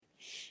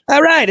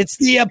All right, it's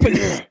the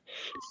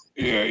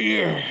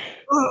Yeah.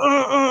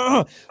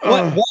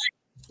 What?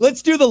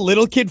 Let's do the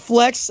little kid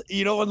flex.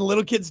 You know when the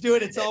little kids do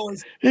it, it's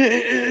always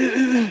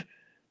Yeah.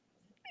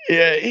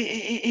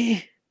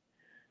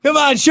 come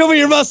on, show me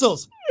your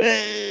muscles. All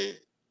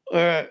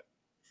right.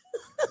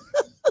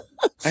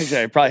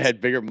 Actually, I probably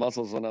had bigger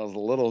muscles when I was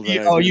little than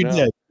You now.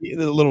 did.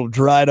 The little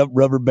dried up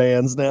rubber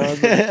bands now.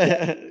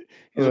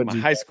 These are my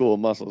high school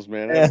muscles,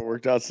 man. I haven't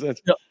worked out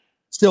since.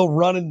 Still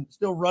running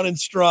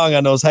strong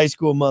on those high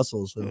school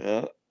muscles. So.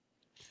 Yeah.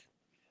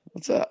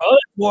 What's up? Oh,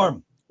 it's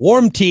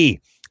warm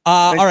tea.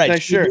 All right.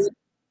 Nice shirt.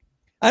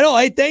 I know.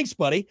 Hey, thanks,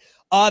 buddy.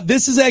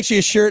 This is actually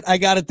a shirt I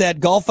got at that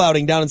golf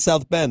outing down in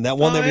South Bend. That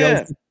one that we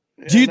always.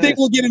 Do you think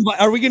we'll get invited?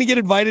 Are we going to get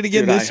invited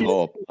again this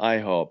year? I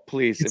hope.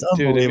 Please, if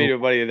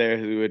anybody there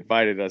who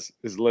invited us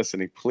is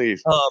listening,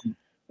 please.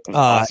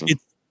 Awesome.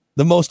 It's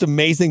the most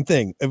amazing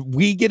thing. If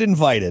we get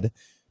invited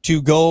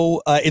to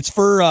go, it's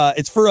for a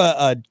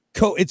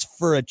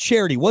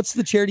charity. What's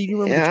the charity? Do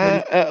you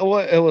remember?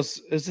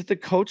 Is it the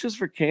Coaches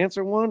for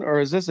Cancer one, or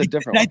is this a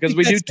different one? Because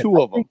we do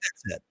two of them.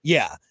 That's it.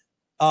 Yeah.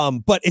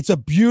 But it's a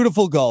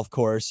beautiful golf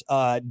course.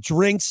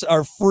 Drinks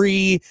are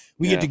free.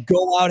 We get to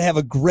go out, have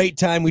a great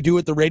time. We do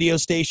it at the radio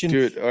station.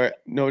 Dude, all right,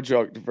 no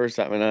joke. The first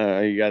time, and I know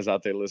you guys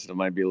out there listening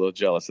might be a little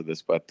jealous of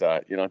this, but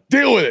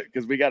deal with it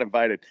because we got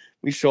invited.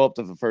 We show up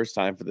to the first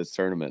time for this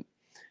tournament,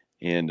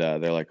 and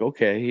they're like,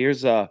 "Okay,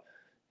 here's a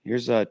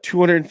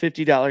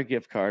 $250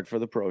 gift card for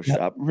the pro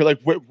shop." And we're like,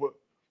 "What?"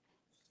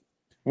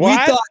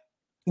 I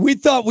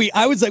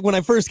was like, when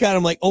I first got it,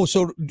 I'm like, "Oh,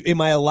 so am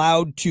I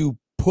allowed to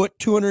put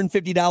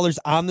 $250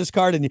 on this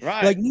card?" And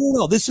right. Like,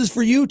 no, this is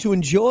for you to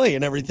enjoy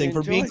and everything.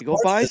 For being go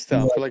buy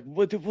stuff. We're like,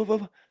 what?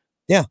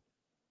 Yeah,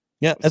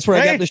 that's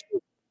where I got the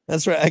shirt.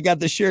 That's right, I got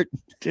the shirt,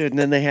 dude. And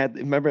then they had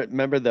remember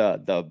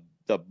the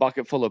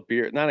bucket full of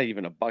beer. Not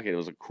even a bucket; it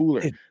was a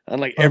cooler. On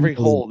like every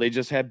hole, they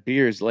just had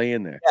beers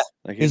laying there. Yeah.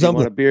 Like, if you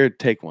want a beer,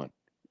 take one.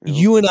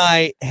 You and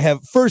I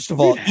have, first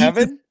of all,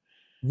 heaven.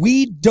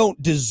 We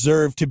don't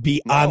deserve to be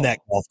on that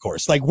golf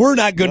course. Like, we're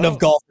not good enough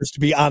golfers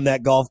to be on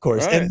that golf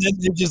course. Right. And then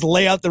they just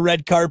lay out the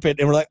red carpet,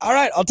 and we're like, all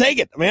right, I'll take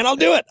it, man. I'll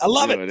do it. I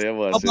love it. It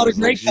was a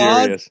great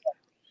cause.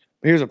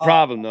 Here's a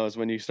problem, though, is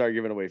when you start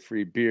giving away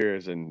free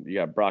beers and you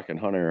got Brock and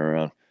Hunter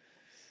around.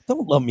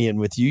 Don't lump me in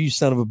with you, you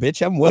son of a bitch.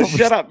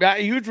 Shut up.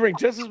 You drink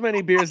just as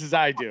many beers as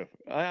I do.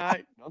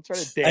 I don't try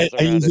to dance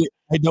around it.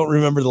 I don't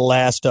remember the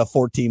last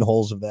 14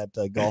 holes of that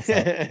golf.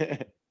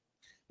 But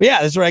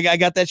yeah, that's where I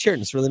got that shirt.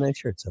 And it's a really nice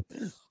shirt. So,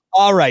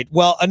 all right.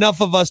 Well, enough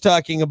of us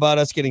talking about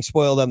us getting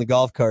spoiled on the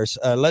golf course.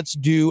 Let's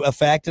do a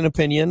fact and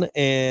opinion,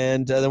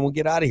 and then we'll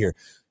get out of here.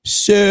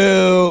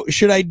 So,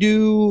 should I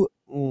do?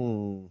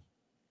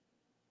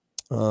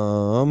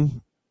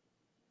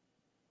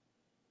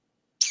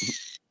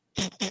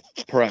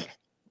 Prep.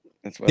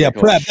 That's what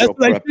prep. That's what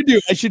prep.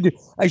 I should do.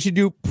 I should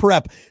do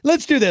prep.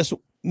 Let's do this.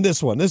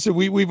 This one.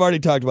 We've already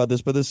talked about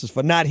this, but this is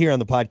fun. Not here on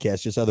the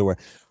podcast, just otherwhere.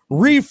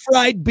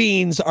 Refried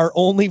beans are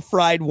only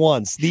fried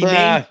once. The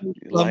name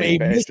from a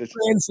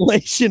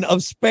mistranslation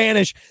of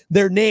Spanish.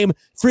 Their name,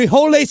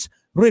 frijoles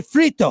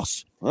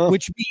refritos,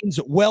 which means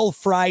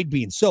well-fried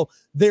beans. So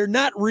they're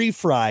not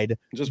refried.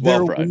 Just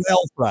well-fried.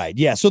 Well-fried.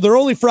 Yeah. So they're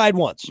only fried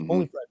once. Mm-hmm.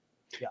 Only fried.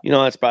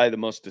 Yeah. That's probably the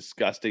most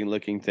disgusting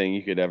looking thing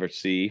you could ever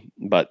see.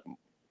 But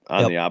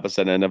on the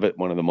opposite end of it,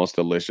 one of the most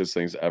delicious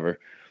things ever.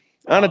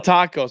 On a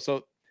taco.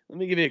 So let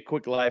me give you a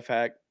quick life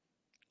hack.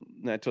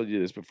 And I told you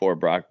this before,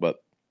 Brock,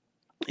 but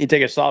you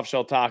take a soft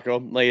shell taco,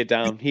 lay it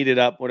down, heat it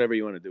up, whatever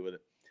you want to do with it.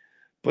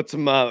 Put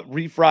some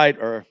well-fried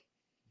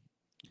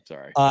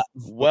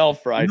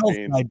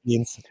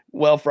beans.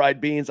 Well-fried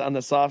beans on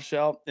the soft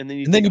shell, and then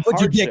you put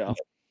your dick shell.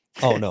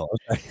 Oh no.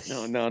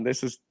 No,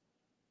 this is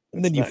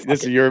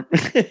it's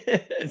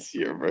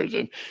your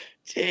version.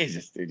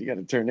 Jesus, dude, you got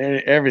to turn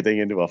everything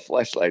into a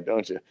fleshlight,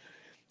 don't you?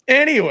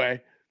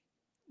 Anyway,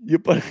 you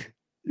put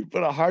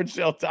a hard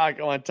shell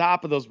taco on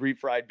top of those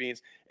refried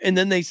beans, and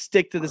then they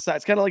stick to the side.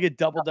 It's kind of like a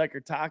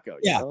double-decker taco.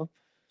 You know?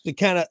 It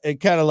kind of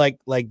like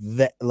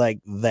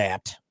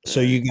that.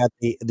 So you got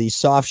the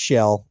soft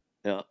shell,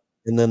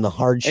 and then the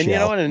hard shell. And you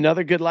know what?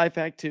 Another good life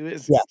hack too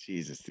is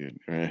Jesus, dude.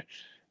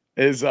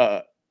 Is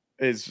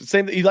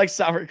same. You like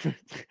sour cream?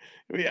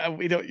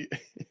 we don't.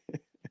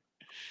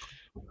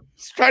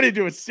 Let's try to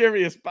do a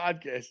serious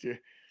podcast here.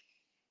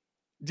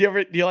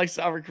 Do you like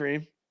sour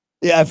cream?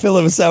 Yeah, I fill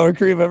it with sour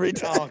cream every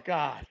time. Oh,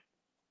 God.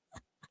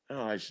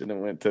 Oh, I shouldn't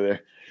have went to there.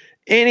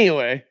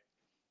 Anyway,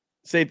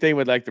 same thing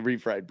with like the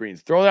refried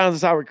beans. Throw down the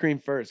sour cream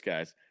first,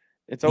 guys.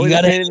 It's always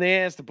a pain in the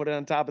ass to put it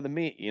on top of the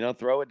meat.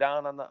 Throw it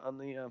down on the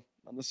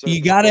surface.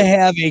 You got to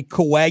have a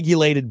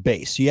coagulated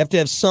base. You have to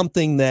have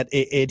something that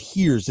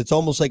adheres. It's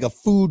almost like a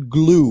food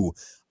glue.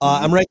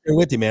 I'm right there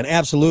with you, man.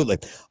 Absolutely.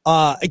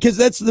 Because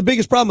that's the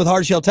biggest problem with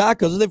hard shell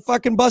tacos is they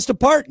fucking bust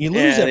apart and you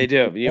lose it. Yeah, they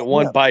do.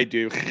 One bite,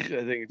 dude. I think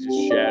it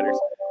just shatters.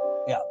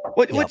 Yeah.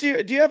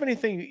 Do you have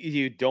anything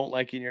you don't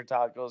like in your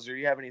tacos, or do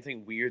you have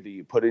anything weird that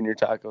you put in your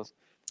tacos?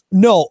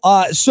 No,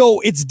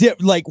 so it's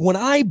like when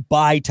I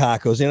buy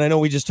tacos, and I know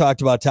we just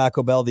talked about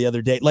Taco Bell the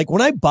other day. Like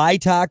when I buy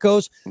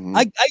tacos,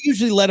 I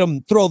usually let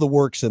them throw the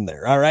works in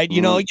there. All right,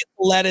 you know, you get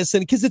the lettuce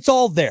and because it's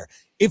all there.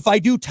 If I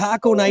do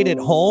taco night at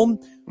home,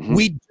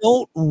 we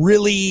don't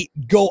really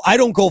go. I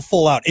don't go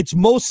full out. It's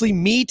mostly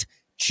meat,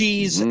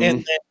 cheese, and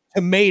then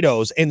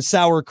tomatoes and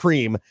sour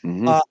cream.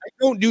 I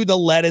don't do the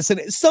lettuce,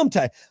 and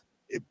sometimes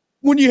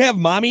when you have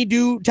mommy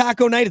do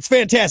taco night, it's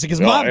fantastic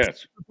because mom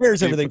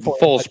prepares everything for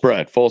full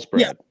spread.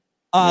 Yeah.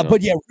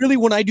 But yeah, really,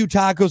 when I do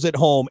tacos at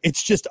home,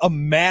 it's just a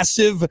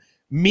massive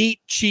meat,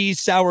 cheese,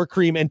 sour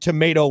cream, and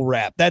tomato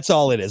wrap. That's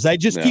all it is. I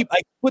just I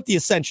put the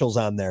essentials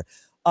on there.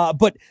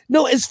 But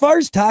no, as far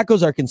as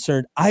tacos are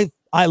concerned, I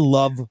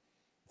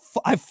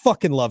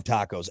fucking love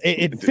tacos.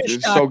 Fish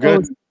tacos, so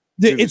good.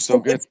 It's so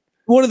good. It's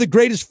one of the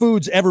greatest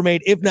foods ever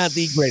made, if not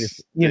the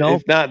greatest. You know,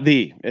 if not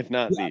the.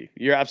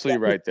 You're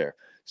absolutely right there.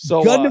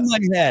 So gun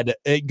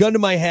to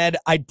my head,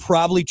 I'd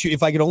probably choose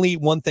if I could only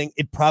eat one thing,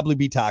 it'd probably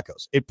be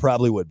tacos. It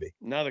probably would be.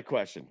 Another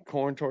question: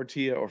 corn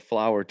tortilla or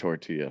flour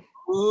tortilla?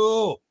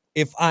 Oh,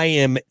 if I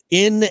am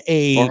in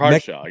a or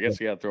hard shell, I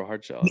guess you got to throw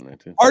hard shell in there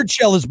too. Hard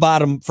shell is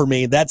bottom for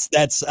me.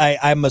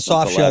 I'm a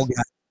soft shell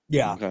guy.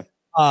 Yeah. Okay.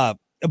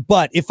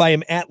 But if I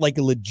am at like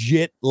a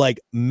legit like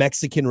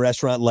Mexican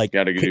restaurant, like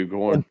gotta do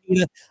corn.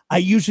 I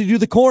usually do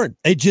the corn.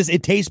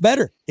 It tastes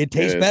better. It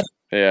tastes better.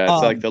 Yeah,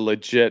 it's like the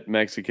legit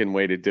Mexican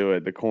way to do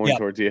it. The corn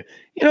tortilla.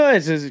 You know,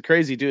 it's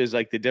crazy too. Is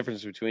like the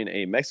difference between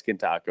a Mexican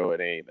taco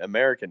and a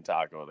American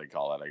taco. They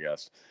call it, I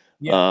guess.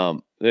 Yeah.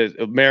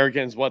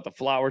 Americans, the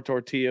flour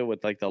tortilla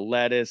with like the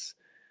lettuce,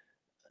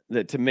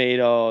 the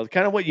tomato,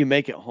 kind of what you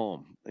make at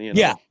home. You know?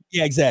 Yeah.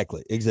 Yeah.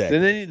 Exactly.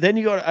 And then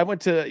you go. I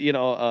went to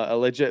a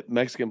legit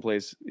Mexican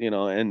place,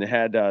 and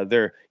had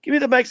their give me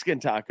the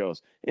Mexican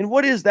tacos. And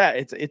what is that?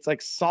 It's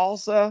like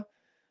salsa.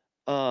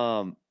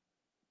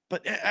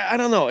 But I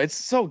don't know. It's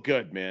so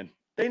good, man.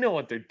 They know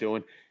what they're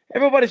doing.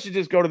 Everybody should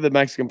just go to the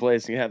Mexican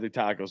place and have their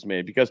tacos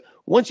made because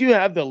once you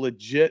have the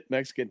legit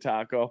Mexican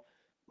taco,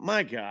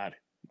 my God,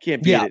 you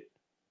can't beat it.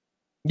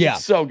 Yeah.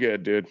 It's so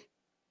good, dude.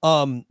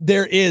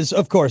 There is,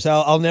 of course,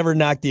 I'll never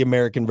knock the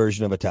American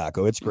version of a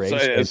taco. It's great.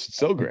 It's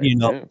so great.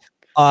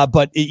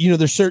 But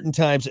there's certain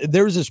times.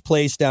 There was this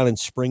place down in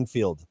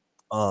Springfield.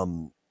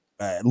 Dude,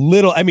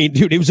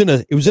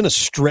 it was in a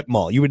strip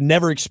mall. You would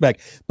never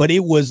expect, but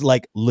it was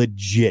like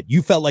legit.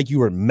 You felt like you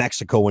were in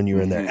Mexico when you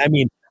were in there. I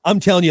mean, I'm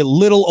telling you,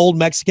 little old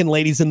Mexican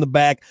ladies in the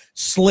back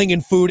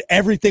slinging food.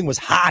 Everything was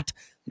hot.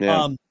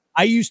 Yeah.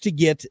 I used to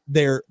get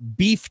their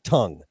beef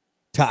tongue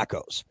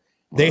tacos.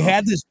 They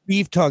had this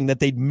beef tongue that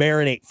they'd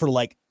marinate for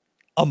like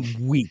a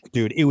week,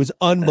 dude. It was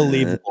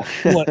unbelievable.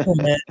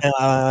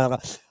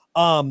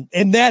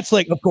 And that's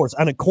like, of course,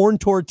 on a corn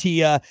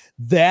tortilla,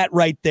 that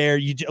right there,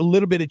 a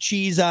little bit of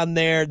cheese on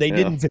there. They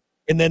didn't,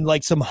 and then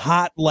like some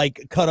hot,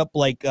 like cut up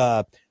like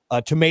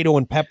tomato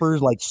and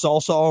peppers, like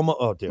salsa.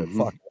 Oh, dude,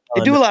 fuck.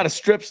 They do a lot of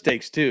strip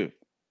steaks too.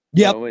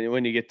 Yeah.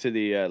 When you get to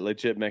the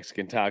legit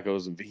Mexican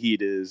tacos and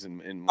fajitas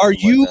and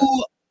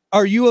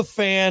are you a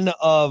fan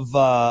of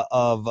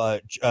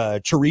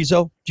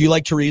chorizo? Do you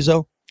like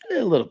chorizo?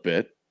 A little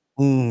bit.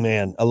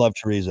 Man, I love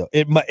chorizo.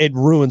 It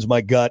ruins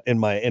my gut and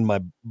my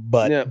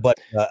butt, but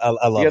I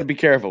love it. You got to be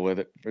careful with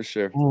it for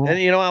sure.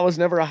 And I was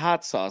never a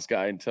hot sauce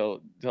guy until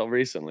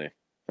recently.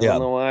 I don't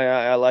know why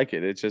I like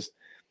it. It's just,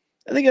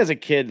 I think as a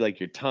kid, like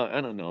your tongue,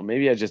 I don't know,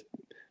 maybe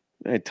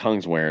my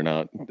tongue's wearing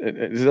out.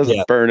 It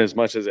doesn't burn as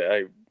much as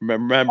I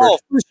remember. Oh,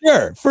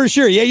 for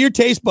sure. Yeah, your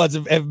taste buds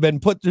have been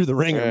put through the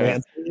ringer,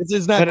 man.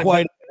 It's not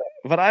quite.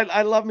 But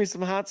I love me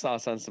some hot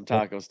sauce on some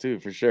tacos too,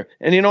 for sure.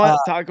 And you know what?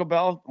 Taco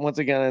Bell, once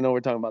again, I know we're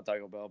talking about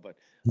Taco Bell, but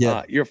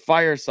your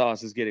fire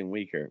sauce is getting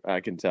weaker.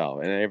 I can tell.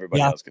 And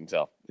everybody else can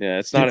tell. Yeah,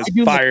 it's not as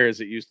fire as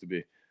it used to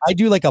be. I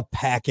do like a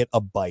packet a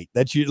bite.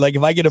 That's like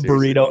if I get a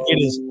burrito, it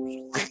is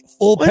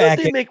full packet. Why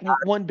don't they make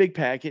one big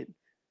packet?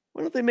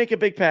 Why don't they make a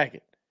big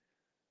packet?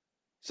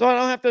 So I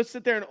don't have to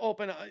sit there and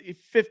open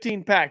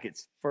 15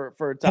 packets for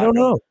a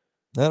taco.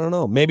 I don't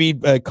know. Maybe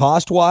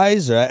cost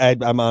wise,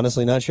 I'm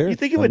honestly not sure. You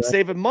think it would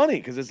save them money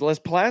because it's less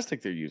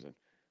plastic they're using.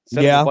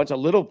 Instead of a bunch of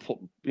little,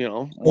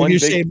 you're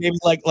saying maybe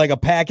like a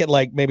packet,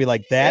 like maybe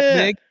like that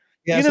big.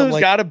 Yeah, who's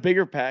got a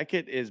bigger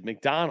packet is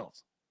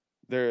McDonald's.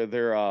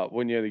 They're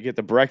when you get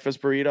the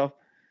breakfast burrito.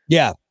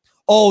 Yeah.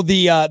 Oh,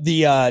 the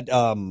picante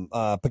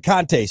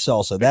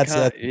salsa. That's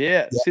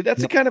yeah. See,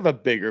 that's a kind of a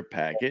bigger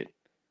packet.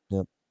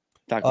 Yep.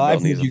 Taco Bell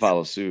needs to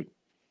follow suit.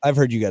 I've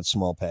heard you got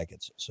small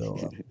packets,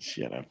 so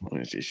shut up.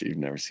 You've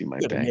never seen my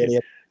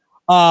packet.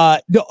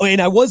 No,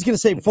 and I was gonna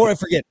say before I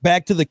forget,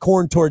 back to the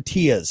corn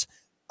tortillas.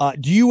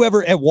 Do you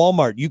ever at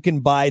Walmart you can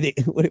buy the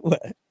what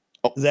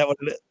is that what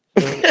it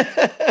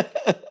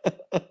is?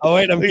 Oh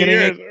wait, I'm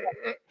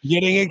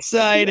getting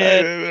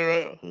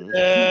excited.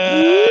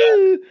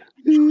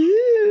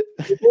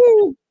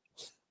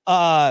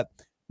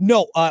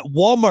 No,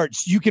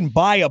 Walmart's you can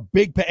buy a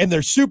big and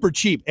they're super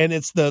cheap, and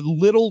it's the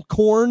little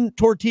corn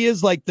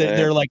tortillas, like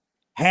they're like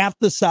half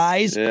the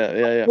size.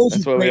 Yeah.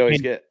 That's what we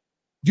always get.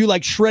 do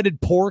like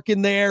shredded pork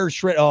in there.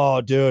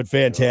 Oh, dude,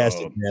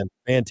 fantastic, man,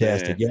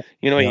 fantastic. Man. Yeah,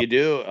 You know what you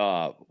do?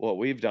 What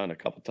we've done a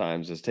couple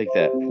times is take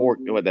that pork,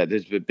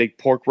 this big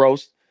pork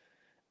roast,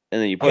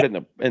 and then you put it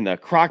in the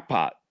crock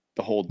pot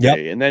the whole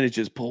day, and then it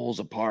just pulls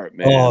apart,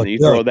 man. Oh, and you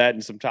throw that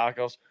in some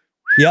tacos.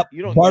 Yep.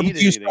 You don't barbecue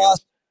need anything sauce.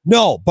 else.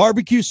 No,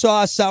 barbecue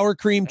sauce, sour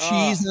cream,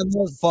 cheese, and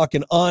those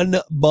fucking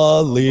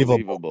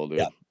unbelievable, dude.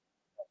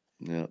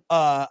 Yeah.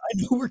 I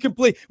know we're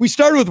complete. We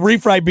started with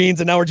refried beans,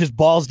 and now we're just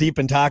balls deep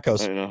in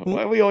tacos. I know.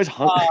 Why are we always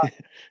hungry?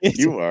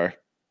 You are.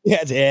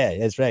 Yeah,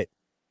 that's right.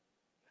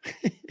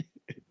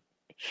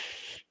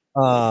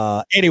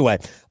 Anyway,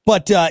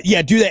 but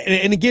yeah, do that.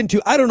 And again,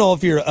 too, I don't know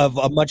if you're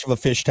much of a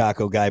fish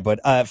taco guy, but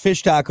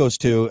fish tacos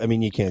too. I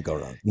mean, you can't go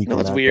wrong. You know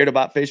what's weird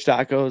about fish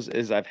tacos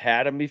is I've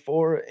had them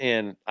before,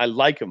 and I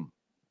like them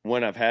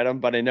when I've had them,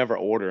 but I never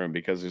order them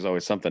because there's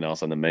always something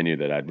else on the menu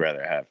that I'd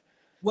rather have.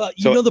 Well,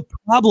 you know, the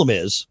problem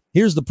is,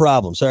 here's the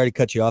problem. Sorry to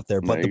cut you off there,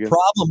 but the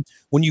problem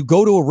when you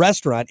go to a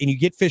restaurant and you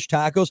get fish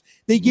tacos,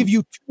 they give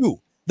you two.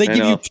 They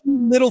give you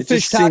two little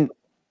fish tacos.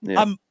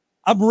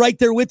 I'm right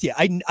there with you.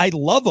 I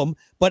love them,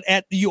 but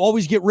you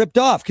always get ripped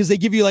off because they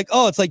give you like,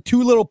 oh, it's like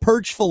two little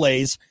perch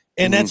fillets,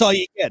 and that's all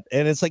you get.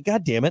 And it's like,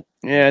 God damn it.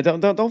 Yeah,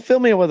 don't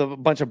fill me with a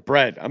bunch of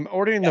bread. I'm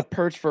ordering the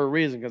perch for a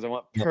reason because I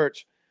want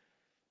perch.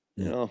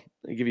 You know,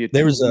 they give you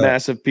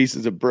massive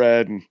pieces of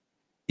bread and.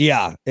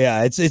 Yeah,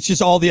 it's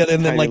just all the other,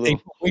 and then like they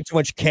put way too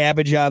much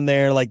cabbage on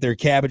there, like their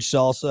cabbage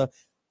salsa.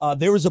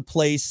 There was a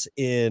place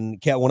when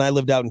I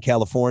lived out in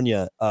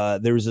California.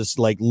 There was this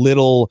like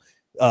little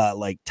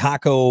like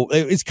taco.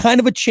 It's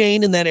kind of a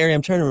chain in that area.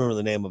 I'm trying to remember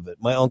the name of it.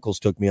 My uncles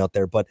took me out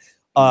there, but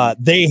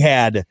they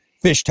had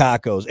fish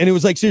tacos, and it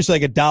was like seriously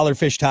like $1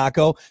 fish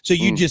taco. So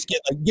you just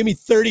get like, give me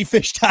 30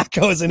 fish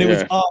tacos, and it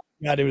was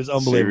it was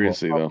unbelievable.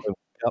 Seriously though,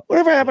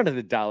 whatever happened to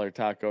the $1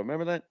 taco?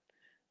 Remember that?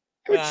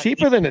 They were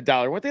cheaper than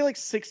 $1. Weren't they like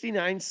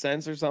 69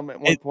 cents or something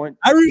at one point?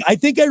 I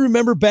think I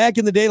remember back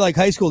in the day, like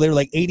high school, they were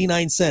like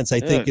 89 cents. I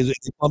think is it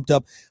bumped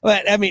up.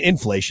 I mean,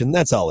 inflation.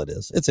 That's all it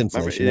is. It's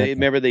inflation.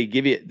 Remember they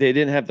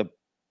didn't have the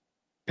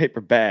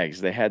paper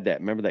bags. They had that.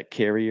 Remember that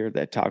carrier,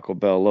 that Taco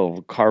Bell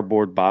little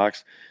cardboard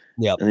box.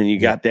 Yeah. And then you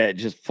got that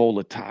just full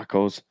of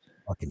tacos.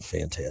 Fucking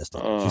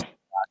fantastic.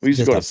 We used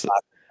to go to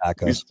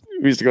tacos.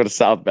 We used to go to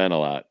South Bend a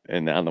lot,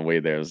 and on the way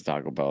there was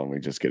Taco Bell, and we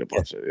just get a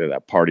bunch of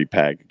that party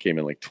pack. It came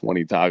in like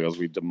 20 tacos.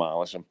 We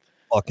demolish them.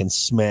 Fucking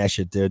smash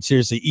it, dude.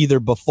 Seriously, either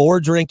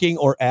before drinking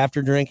or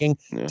after drinking,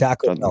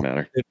 Taco Bell.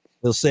 Matter.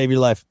 It'll save your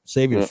life.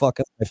 Save your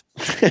fucking life.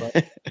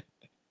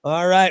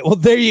 All right. Well,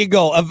 there you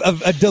go.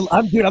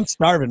 I'm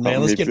starving,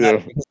 man. Let's get out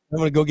of here. I'm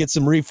gonna go get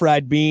some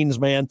refried beans,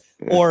 man,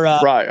 or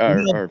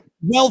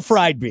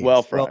well-fried beans.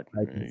 Well-fried.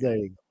 There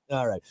you go.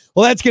 All right.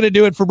 Well, that's going to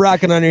do it for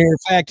Brock and Hunter here.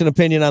 Fact and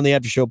opinion on the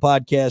After Show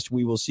podcast.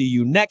 We will see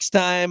you next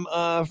time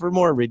for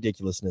more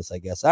ridiculousness, I guess.